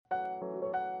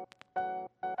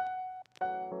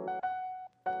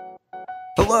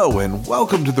Hello and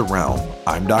welcome to The Realm.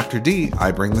 I'm Dr. D.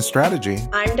 I bring the strategy.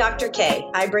 I'm Dr. K.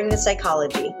 I bring the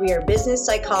psychology. We are business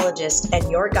psychologists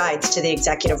and your guides to the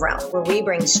executive realm, where we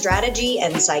bring strategy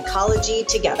and psychology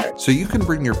together. So you can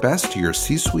bring your best to your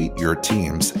C-suite, your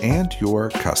teams, and your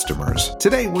customers.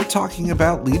 Today, we're talking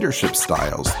about leadership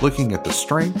styles, looking at the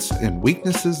strengths and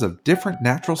weaknesses of different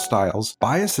natural styles,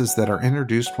 biases that are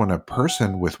introduced when a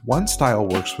person with one style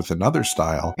works with another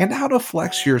style, and how to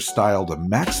flex your style to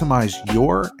maximize your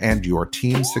and your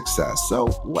team's success. So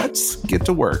let's get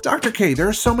to work. Dr. K, there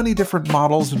are so many different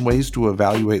models and ways to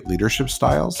evaluate leadership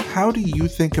styles. How do you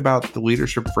think about the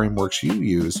leadership frameworks you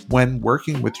use when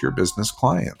working with your business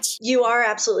clients? You are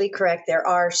absolutely correct. There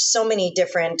are so many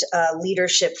different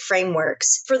leadership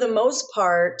frameworks. For the most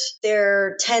part,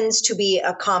 there tends to be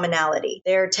a commonality.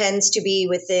 There tends to be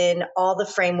within all the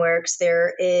frameworks,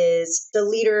 there is the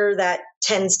leader that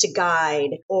tends to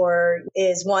guide or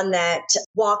is one that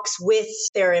walks with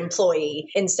their employee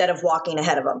instead of walking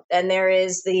ahead of them. And there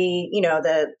is the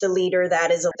leader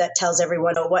that tells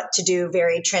everyone what to do,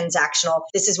 very transactional.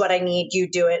 This is what I need, you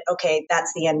do it. Okay,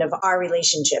 that's the end of our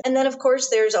relationship. And then of course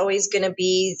there's always going to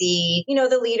be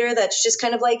the leader that's just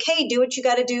kind of like, hey, do what you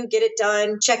got to do, get it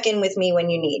done, check in with me when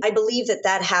you need. I believe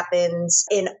that happens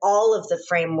in all of the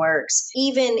frameworks,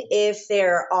 even if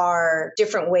there are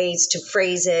different ways to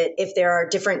phrase it, if there are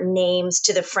different names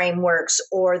to the frameworks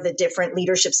or the different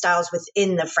leadership styles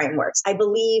within the frameworks. I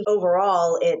believe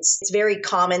overall it's very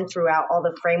common throughout all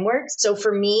the frameworks. So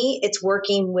for me, it's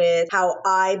working with how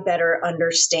I better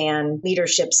understand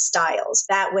leadership styles.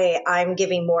 That way I'm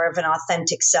giving more of an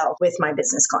authentic self with my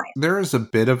business client. There is a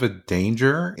bit of a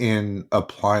danger in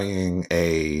applying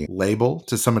a label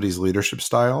to somebody's leadership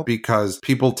style because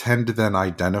people tend to then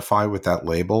identify with that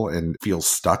label and feel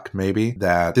stuck maybe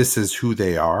that this is who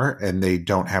they are and they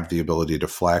don't have the ability to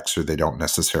flex or they don't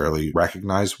necessarily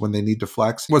recognize when they need to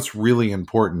flex. What's really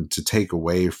important to take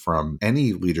away from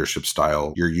any leadership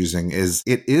style you're using is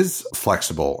it is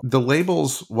flexible. The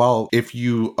labels, well, if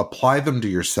you apply them to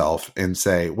yourself and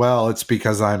say, well, it's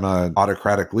because I'm an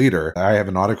autocratic leader, I have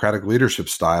an autocratic leadership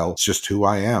style, it's just who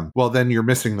I am. Well, then you're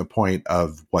missing the point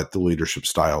of what the leadership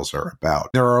styles are about.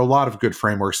 There are a lot of good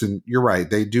frameworks, and you're right,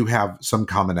 they do have some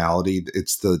commonality.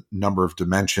 It's the number of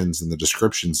dimensions and the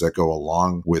descriptions that go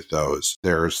along with those.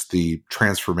 There's the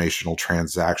transformational,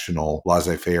 transactional,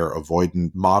 laissez-faire,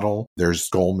 avoidant model. There's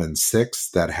Goleman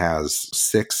 6 that has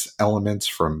 6 elements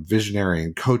from visionary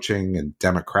and coaching and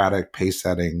democratic, pace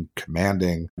setting,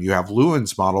 commanding. You have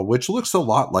Lewin's model, which looks a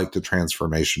lot like the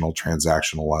transformational,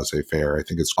 transactional, laissez-faire. I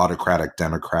think it's autocratic,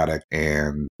 democratic,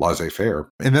 and laissez-faire.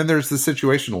 And then there's the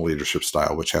situational leadership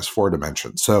style, which has 4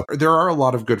 dimensions. So there are a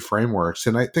lot of good frameworks,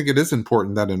 and I think it is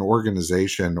important that an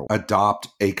organization adopt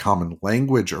a common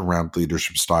language around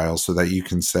leadership styles so that you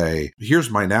can say,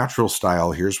 here's my natural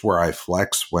style, here's where I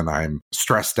flex when I'm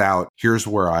stressed out, here's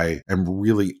where I am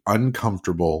really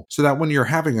uncomfortable, so that when you're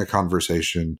having a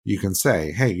conversation, you can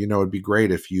say, hey, it'd be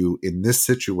great if you, in this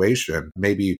situation,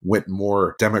 maybe went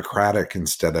more democratic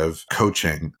instead of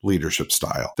coaching leadership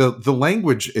style. The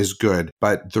language is good,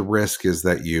 but the risk is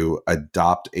that you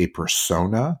adopt a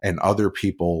persona and other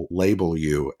people label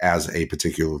you as a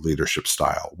particular leadership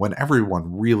style when everyone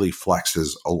really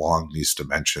flexes along these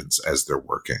dimensions as they're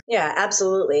working. Yeah,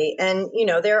 absolutely. And,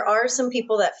 there are some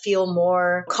people that feel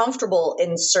more comfortable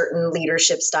in certain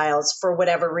leadership styles for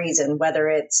whatever reason,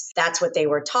 whether that's what they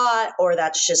were taught or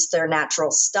that's just their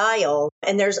natural style.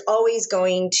 And there's always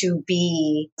going to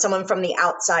be someone from the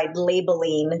outside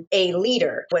labeling a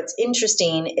leader. What's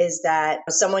interesting is that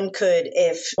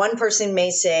if one person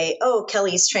may say, oh,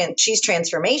 she's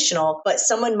transformational, but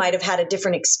someone might have had a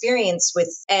different experience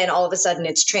and all of a sudden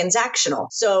it's transactional.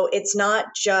 So it's not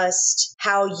just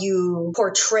how you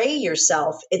portray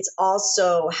yourself, it's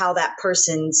also how that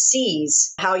person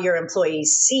sees, how your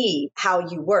employees see how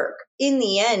you work. In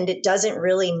the end, it doesn't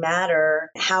really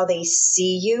matter how they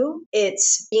see you.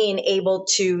 It's being able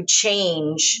to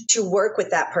change to work with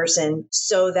that person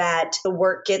so that the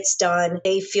work gets done,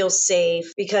 they feel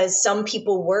safe, because some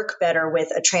people work better with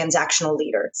a transactional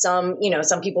leader. Some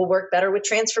people work better with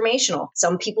transformational.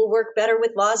 Some people work better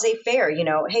with laissez-faire.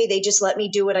 Hey, they just let me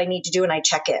do what I need to do and I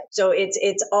check it. So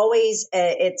it's always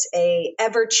a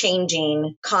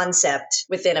ever-changing concept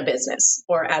within a business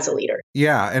or as a leader.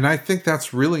 Yeah, and I think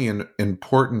that's really an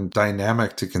important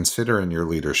dynamic to consider in your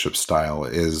leadership style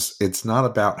is it's not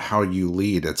about how you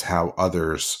lead, it's how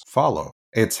others follow.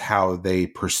 It's how they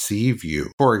perceive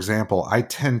you. For example, I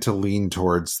tend to lean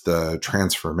towards the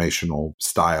transformational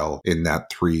style in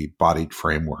that three-bodied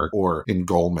framework, or in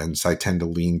Goleman's, I tend to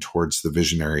lean towards the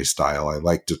visionary style. I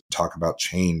like to talk about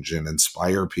change and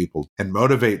inspire people and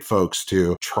motivate folks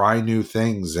to try new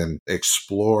things and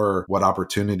explore what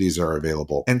opportunities are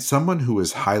available. And someone who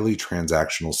is highly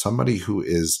transactional, somebody who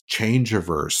is change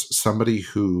averse, somebody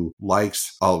who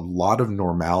likes a lot of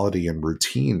normality and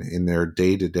routine in their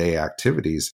day-to-day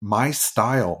activities, my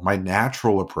style, my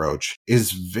natural approach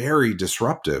is very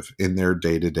disruptive in their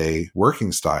day-to-day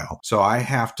working style. So I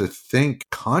have to think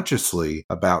consciously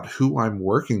about who I'm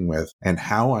working with and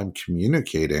how I'm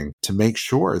communicating to make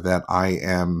sure that I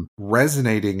am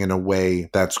resonating in a way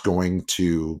that's going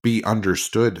to be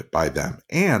understood by them.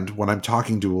 And when I'm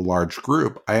talking to a large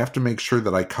group, I have to make sure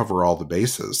that I cover all the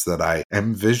bases, that I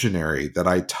am visionary, that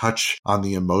I touch on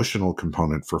the emotional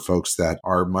component for folks that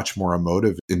are much more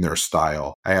emotive in their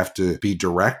style. I have to be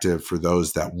directive for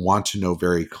those that want to know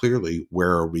very clearly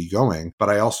where are we going, but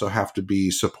I also have to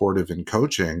be supportive in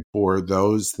coaching for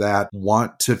those that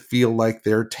want to feel like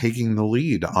they're taking the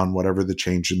lead on whatever the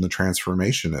change in the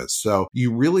transformation is. So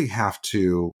you really have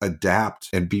to adapt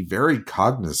and be very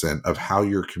cognizant of how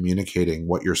you're communicating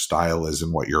what your style is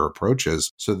and what your approach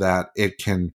is so that it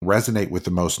can resonate with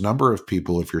the most number of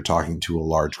people if you're talking to a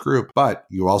large group. But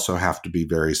you also have to be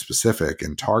very specific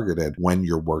and targeted when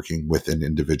you're working with an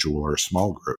individual or a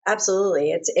small group.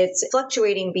 Absolutely. It's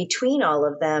fluctuating between all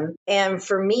of them. And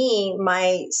for me,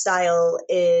 my style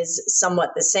is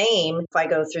somewhat the same. If I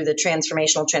go through the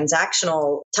transformational,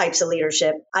 transactional types of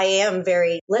leadership, I am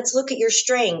very, let's look at your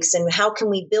strengths and how can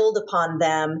we build upon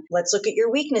them? Let's look at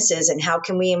your weaknesses and how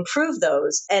can we improve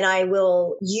those? And I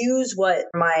will use what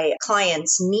my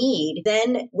clients need.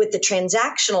 Then with the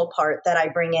transactional part that I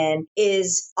bring in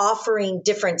is offering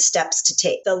different steps to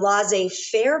take. The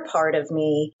laissez-faire part of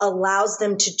me allows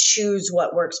them to choose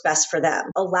what works best for them,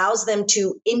 allows them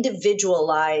to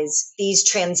individualize these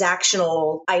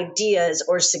transactional ideas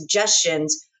or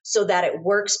suggestions so that it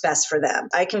works best for them.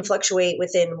 I can fluctuate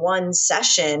within one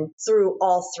session through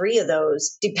all three of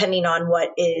those, depending on what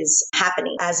is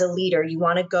happening. As a leader, you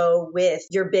want to go with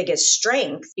your biggest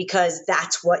strength because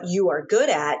that's what you are good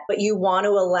at, but you want to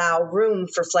allow room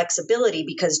for flexibility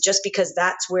because just because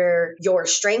that's where your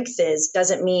strength is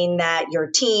doesn't mean that your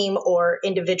team or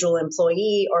individual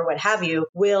employee or what have you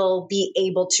will be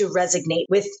able to resonate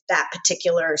with that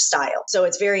particular style. So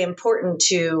it's very important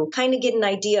to kind of get an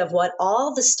idea of what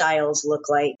all the styles look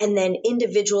like and then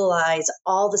individualize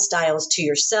all the styles to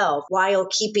yourself while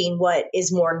keeping what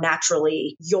is more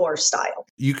naturally your style.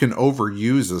 You can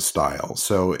overuse a style.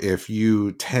 So if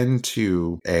you tend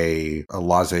to a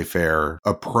laissez-faire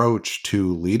approach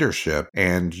to leadership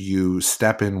and you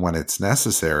step in when it's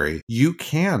necessary, you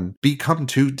can become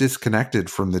too disconnected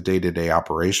from the day-to-day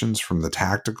operations, from the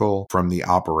tactical, from the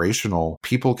operational.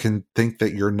 People can think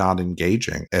that you're not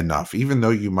engaging enough, even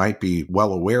though you might be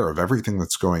well aware of everything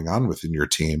that's going on within your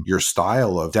team. Your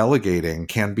style of delegating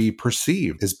can be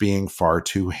perceived as being far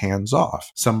too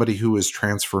hands-off. Somebody who is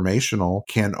transformational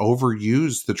can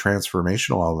overuse the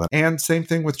transformational element. And same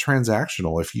thing with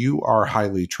transactional. If you are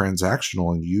highly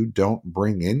transactional and you don't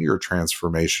bring in your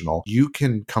transformational, you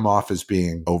can come off as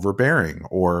being overbearing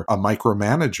or a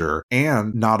micromanager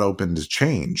and not open to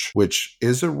change, which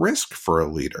is a risk for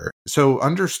a leader. So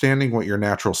understanding what your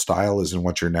natural style is and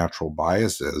what your natural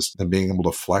bias is and being able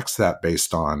to flex that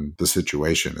based on the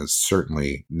situation is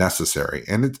certainly necessary.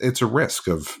 And it's a risk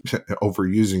of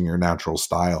overusing your natural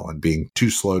style and being too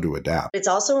slow to adapt. It's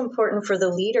also important for the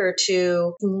leader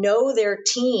to know their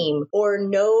team or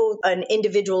know an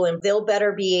individual, and they'll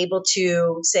better be able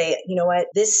to say, you know what,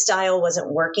 this style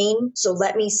wasn't working. So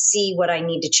let me see what I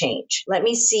need to change. Let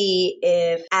me see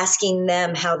if asking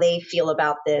them how they feel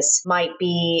about this might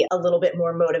be a little bit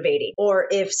more motivating. Or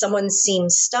if someone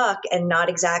seems stuck and not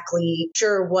exactly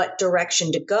sure what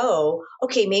direction to go,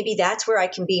 okay, maybe that's where I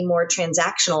can be more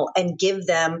transactional and give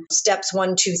them steps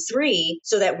 1, 2, 3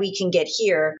 so that we can get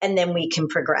here and then we can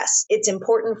progress. It's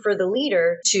important for the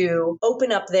leader to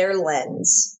open up their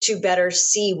lens to better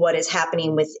see what is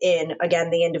happening within, again,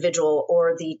 the individual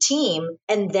or the team,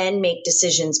 and then make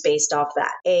decisions based off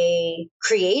that. A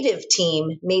creative team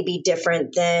may be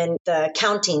different than the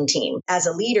accounting team. As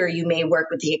a leader, you may work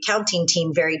with the accounting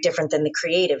team very different than the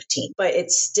creative team, but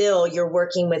it's still, you're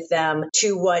working with them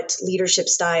to what leadership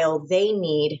style they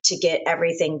need to get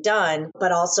everything done,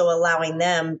 but also allowing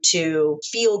them to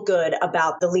feel good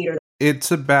about the leader.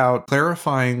 It's about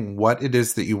clarifying what it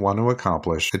is that you want to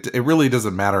accomplish. It really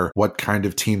doesn't matter what kind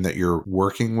of team that you're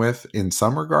working with in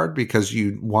some regard, because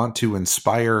you want to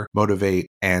inspire, motivate,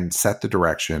 and set the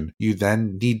direction. You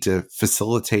then need to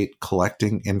facilitate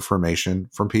collecting information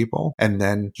from people, and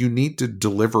then you need to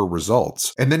deliver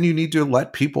results. And then you need to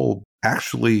let people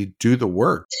actually do the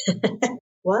work.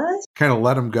 What? Kind of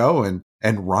let them go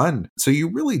and run. So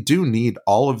you really do need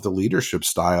all of the leadership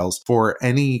styles for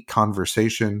any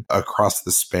conversation across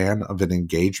the span of an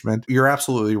engagement. You're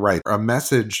absolutely right. A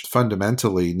message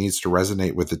fundamentally needs to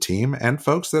resonate with the team, and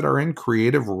folks that are in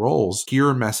creative roles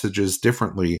hear messages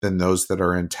differently than those that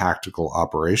are in tactical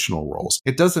operational roles.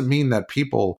 It doesn't mean that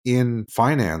people in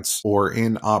finance or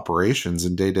in operations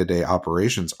and day-to-day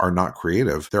operations are not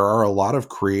creative. There are a lot of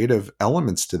creative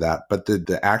elements to that, but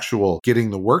the actual getting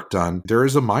the work done, there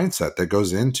is a mindset that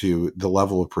goes into the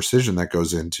level of precision that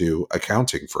goes into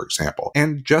accounting, for example.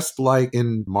 And just like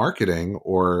in marketing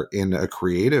or in a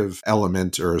creative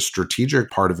element or a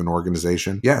strategic part of an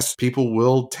organization, yes, people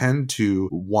will tend to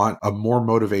want a more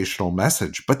motivational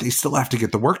message, but they still have to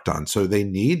get the work done. So they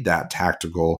need that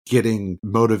tactical getting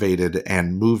motivated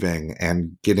and moving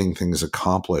and getting things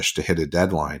accomplished to hit a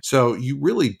deadline. So you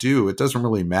really do, it doesn't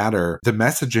really matter. The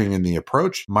messaging and the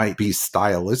approach might be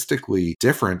stylistically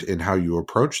different in how you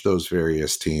approach those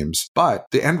various teams, but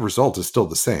the end result is still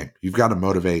the same. You've got to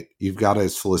motivate, you've got to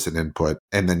solicit input,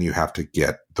 and then you have to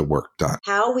get the work done.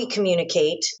 How we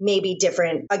communicate may be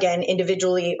different, again,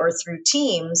 individually or through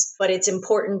teams, but it's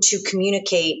important to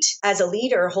communicate as a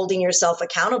leader, holding yourself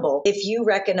accountable. If you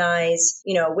recognize,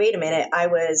 wait a minute, I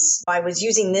was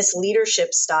using this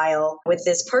leadership style with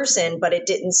this person, but it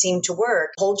didn't seem to work.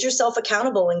 Hold yourself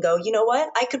accountable and go, you know what?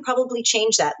 I could probably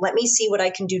change that. Let me see what I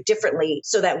can do differently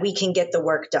so that we can get the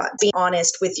work done. Be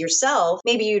honest with yourself.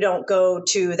 Maybe you don't go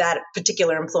to that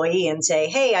particular employee and say,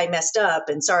 hey, I messed up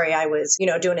and sorry, I was,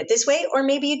 doing it this way. Or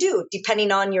maybe you do,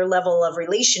 depending on your level of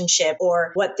relationship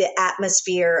or what the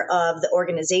atmosphere of the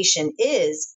organization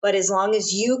is. But as long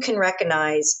as you can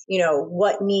recognize,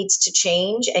 what needs to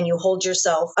change and you hold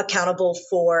yourself accountable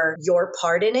for your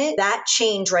part in it, that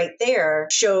change right there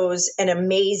shows an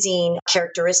amazing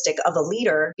characteristic of a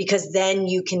leader, because then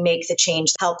you can make the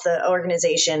change, help the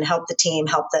organization, help the team,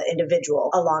 help the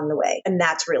individual along the way. And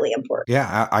that's really important.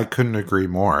 Yeah, I couldn't agree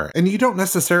more. And you don't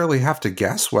necessarily have to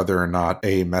guess whether or not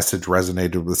a message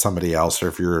resonated with somebody else or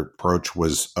if your approach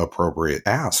was appropriate.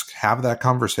 Have that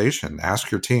conversation.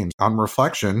 Ask your team. On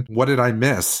reflection, what did I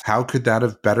miss? How could that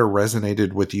have better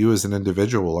resonated with you as an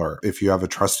individual? Or if you have a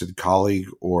trusted colleague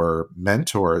or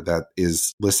mentor that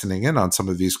is listening in on some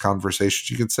of these conversations,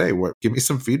 you can say, give me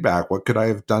some feedback. What could I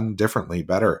have done differently,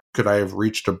 better? Could I have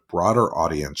reached a broader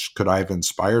audience? Could I have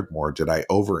inspired more? Did I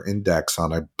over-index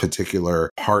on a particular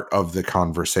part of the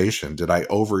conversation? Did I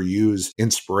overuse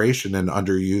inspiration and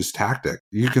underuse tactic?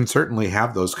 You can certainly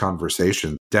have those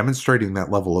conversations. Demonstrating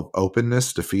that level of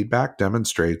openness to feedback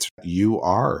demonstrates you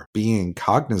are being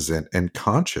cognizant and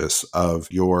conscious of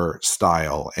your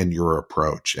style and your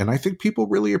approach. And I think people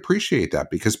really appreciate that,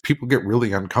 because people get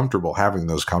really uncomfortable having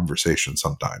those conversations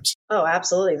sometimes. Oh,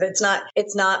 absolutely.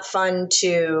 It's not fun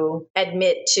to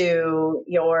admit to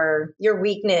your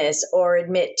weakness or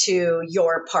admit to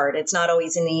your part. It's not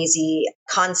always an easy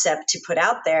concept to put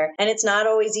out there. And it's not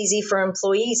always easy for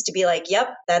employees to be like, yep,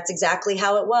 that's exactly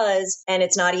how it was. And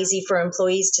it's not easy for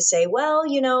employees to say, well,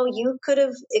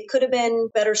 it could have been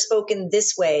better spoken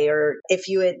this way, or if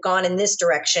you had gone in this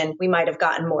direction, we might have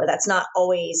gotten more. That's not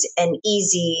always an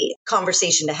easy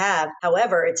conversation to have.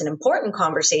 However, it's an important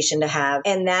conversation to have.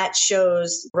 And that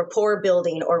shows rapport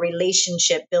building or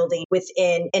relationship building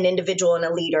within an individual and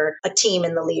a leader, a team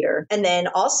and the leader. And then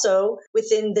also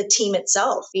within the team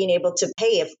itself, being able to,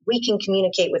 hey, if we can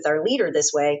communicate with our leader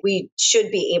this way, we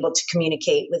should be able to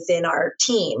communicate within our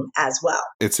team as well.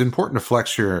 It's important to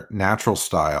flex your natural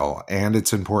style, and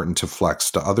it's important to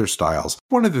flex to other styles.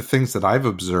 One of the things that I've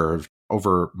observed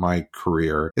over my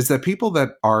career is that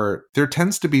there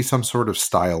tends to be some sort of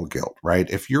style guilt, right?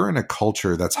 If you're in a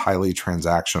culture that's highly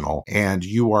transactional and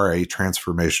you are a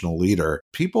transformational leader,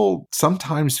 people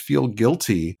sometimes feel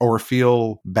guilty or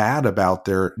feel bad about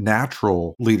their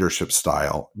natural leadership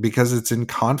style because it's in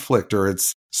conflict or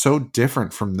it's so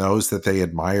different from those that they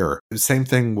admire. Same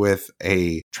thing with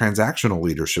a transactional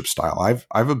leadership style.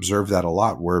 I've observed that a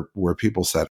lot where people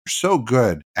said, "You're so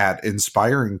good at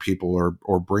inspiring people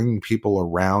or bringing people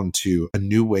around to a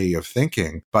new way of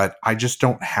thinking, but I just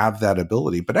don't have that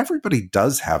ability." But everybody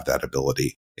does have that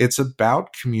ability. It's about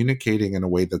communicating in a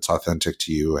way that's authentic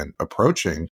to you and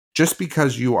approaching. Just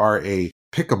because you are a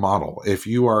pick a model. If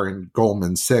you are in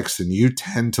Goldman Sachs and you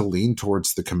tend to lean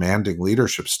towards the commanding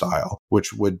leadership style,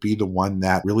 which would be the one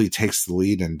that really takes the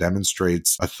lead and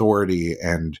demonstrates authority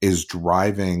and is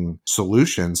driving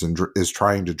solutions and is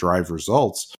trying to drive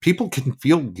results, people can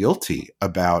feel guilty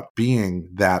about being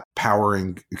that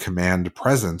powering command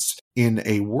presence in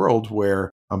a world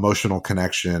where emotional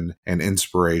connection and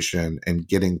inspiration and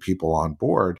getting people on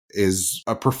board is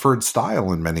a preferred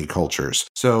style in many cultures.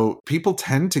 So people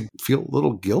tend to feel a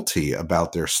little guilty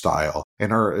about their style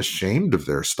and are ashamed of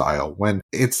their style when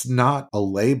it's not a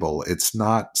label. It's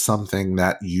not something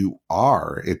that you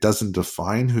are. It doesn't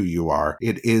define who you are.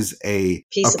 It is a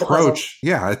piece approach.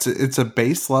 Yeah, it's a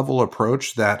base level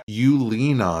approach that you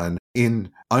lean on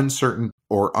in uncertain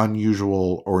or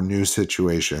unusual or new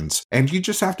situations. And you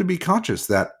just have to be conscious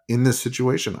that in this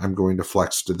situation, I'm going to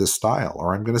flex to this style,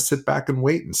 or I'm going to sit back and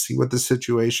wait and see what the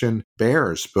situation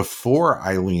bears before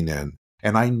I lean in.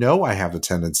 And I know I have a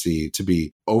tendency to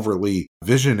be overly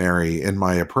visionary in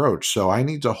my approach. So I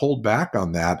need to hold back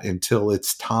on that until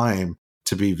it's time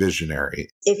to be visionary.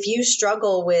 If you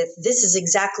struggle with, this is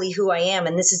exactly who I am,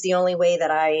 and this is the only way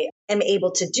that I am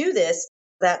able to do this,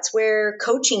 that's where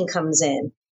coaching comes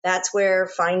in. That's where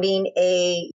finding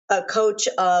a coach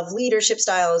of leadership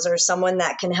styles or someone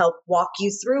that can help walk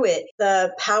you through it.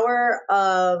 The power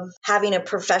of having a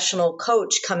professional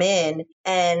coach come in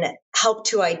and help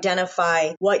to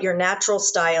identify what your natural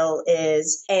style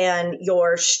is and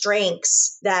your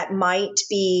strengths that might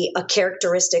be a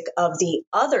characteristic of the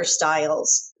other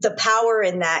styles. The power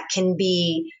in that can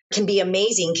be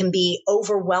amazing, can be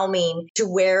overwhelming to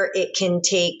where it can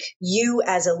take you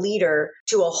as a leader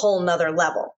to a whole nother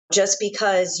level. Just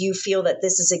because you feel that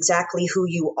this is exactly who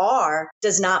you are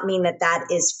does not mean that that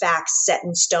is facts set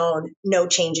in stone. No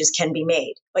changes can be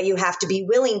made. But you have to be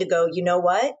willing to go, you know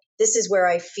what? This is where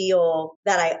I feel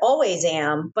that I always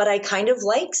am, but I kind of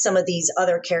like some of these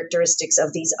other characteristics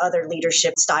of these other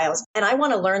leadership styles, and I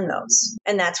want to learn those.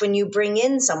 And that's when you bring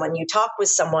in someone, you talk with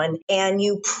someone, and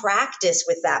you practice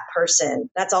with that person.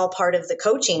 That's all part of the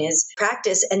coaching is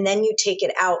practice, and then you take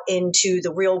it out into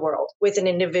the real world with an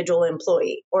individual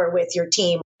employee or with your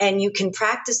team. And you can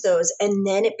practice those, and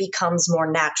then it becomes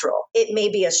more natural. It may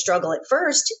be a struggle at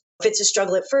first. If it's a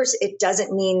struggle at first, it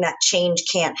doesn't mean that change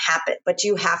can't happen, but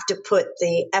you have to put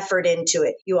the effort into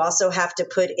it. You also have to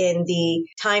put in the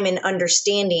time and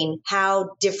understanding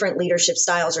how different leadership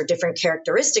styles or different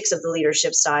characteristics of the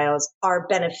leadership styles are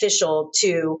beneficial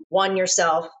to one,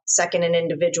 yourself, second, an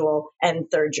individual, and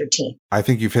third, your team. I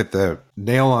think you've hit the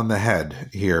nail on the head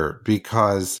here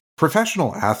because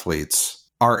professional athletes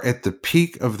are at the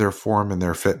peak of their form and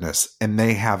their fitness, and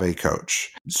they have a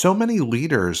coach. So many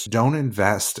leaders don't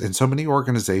invest, and so many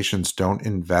organizations don't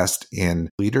invest in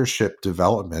leadership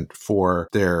development for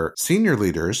their senior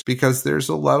leaders because there's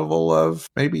a level of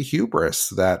maybe hubris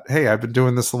that, hey, I've been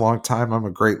doing this a long time, I'm a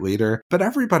great leader, but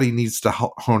everybody needs to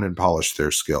hone and polish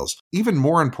their skills. Even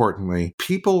more importantly,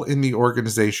 people in the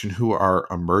organization who are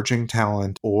emerging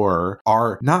talent or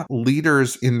are not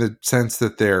leaders in the sense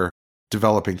that they're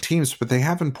developing teams, but they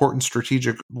have important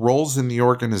strategic roles in the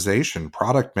organization,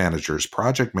 product managers,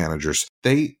 project managers.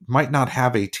 They might not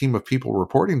have a team of people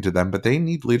reporting to them, but they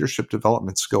need leadership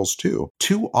development skills too.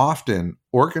 Too often,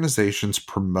 organizations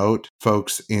promote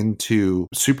folks into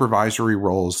supervisory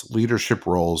roles, leadership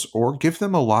roles, or give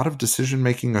them a lot of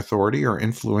decision-making authority or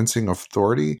influencing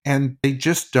authority, and they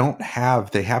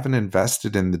haven't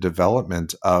invested in the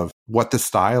development of what the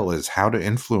style is, how to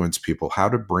influence people, how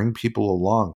to bring people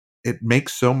along. It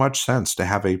makes so much sense to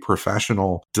have a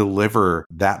professional deliver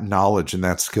that knowledge and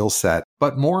that skill set,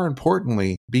 but more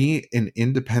importantly, be an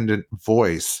independent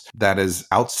voice that is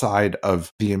outside of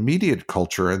the immediate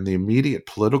culture and the immediate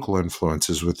political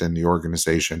influences within the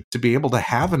organization to be able to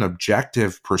have an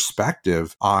objective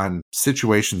perspective on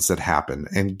situations that happen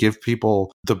and give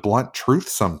people the blunt truth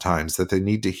sometimes that they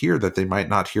need to hear that they might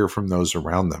not hear from those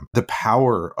around them. The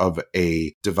power of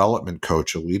a development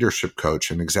coach, a leadership coach,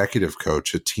 an executive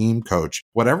coach, a team coach,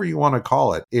 whatever you want to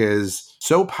call it, is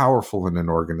so powerful in an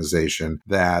organization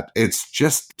that it's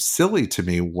just silly to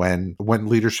me when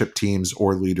leadership teams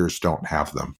or leaders don't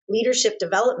have them. Leadership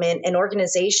development, an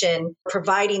organization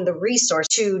providing the resource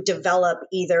to develop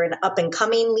either an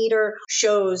up-and-coming leader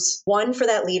shows, one, for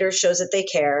that leader, shows that they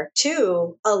care.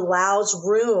 Two, allows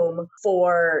room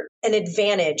for an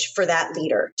advantage for that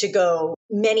leader to go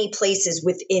many places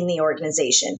within the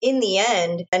organization. In the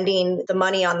end, spending the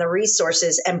money on the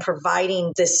resources and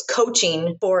providing this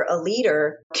coaching for a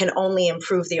leader can only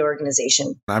improve the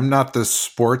organization. I'm not the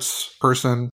sports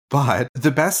person, But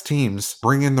the best teams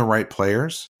bring in the right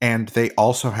players, and they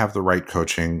also have the right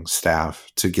coaching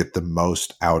staff to get the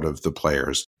most out of the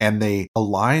players. And they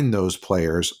align those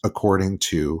players according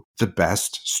to the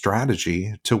best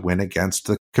strategy to win against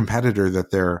the competitor that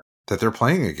they're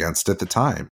playing against at the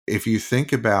time. If you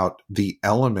think about the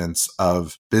elements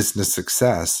of business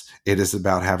success, it is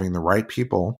about having the right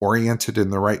people oriented in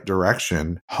the right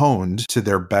direction, honed to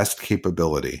their best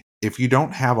capability. If you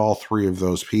don't have all three of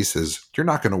those pieces, you're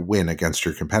not going to win against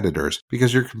your competitors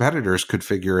because your competitors could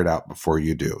figure it out before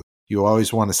you do. You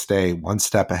always want to stay one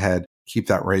step ahead, keep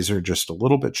that razor just a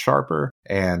little bit sharper,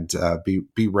 and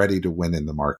be ready to win in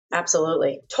the market.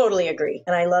 Absolutely. Totally agree.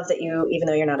 And I love that you, even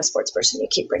though you're not a sports person, you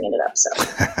keep bringing it up. So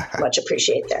much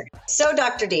appreciate there. So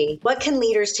Dr. D, what can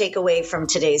leaders take away from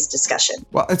today's discussion?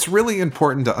 Well, it's really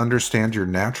important to understand your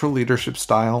natural leadership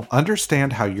style,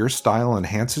 understand how your style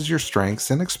enhances your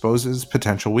strengths and exposes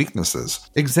potential weaknesses.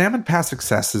 Examine past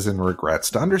successes and regrets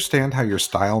to understand how your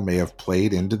style may have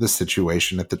played into the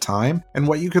situation at the time and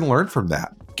what you can learn from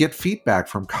that. Get feedback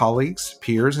from colleagues,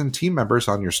 peers, and team members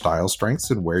on your style strengths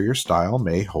and where your style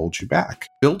may hold you back.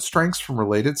 Build strengths from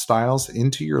related styles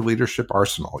into your leadership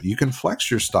arsenal. You can flex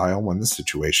your style when the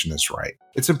situation is right.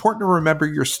 It's important to remember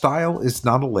your style is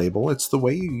not a label. It's the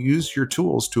way you use your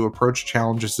tools to approach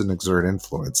challenges and exert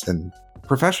influence. And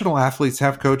professional athletes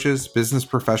have coaches. Business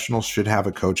professionals should have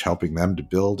a coach helping them to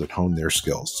build and hone their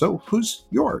skills. So who's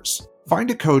yours? Find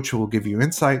a coach who will give you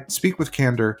insight, speak with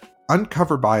candor,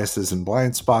 uncover biases and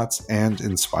blind spots, and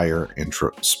inspire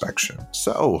introspection.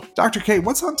 So, Dr. K,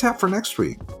 what's on tap for next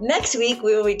week? Next week,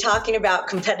 we will be talking about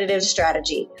competitive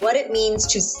strategy, what it means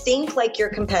to think like your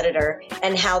competitor,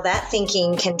 and how that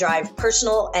thinking can drive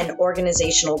personal and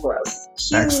organizational growth.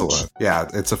 Huge. Excellent. Yeah,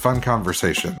 it's a fun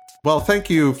conversation. Well, thank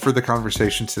you for the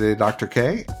conversation today, Dr.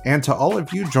 K. And to all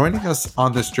of you joining us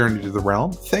on this journey to the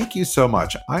realm, thank you so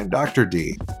much. I'm Dr.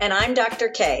 D. And I'm Dr.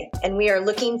 K. And we are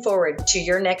looking forward to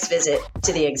your next visit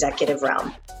to the executive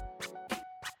realm.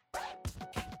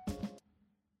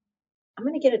 I'm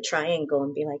going to get a triangle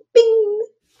and be like, bing.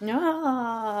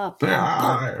 No.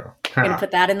 You're going to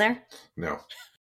put that in there? No.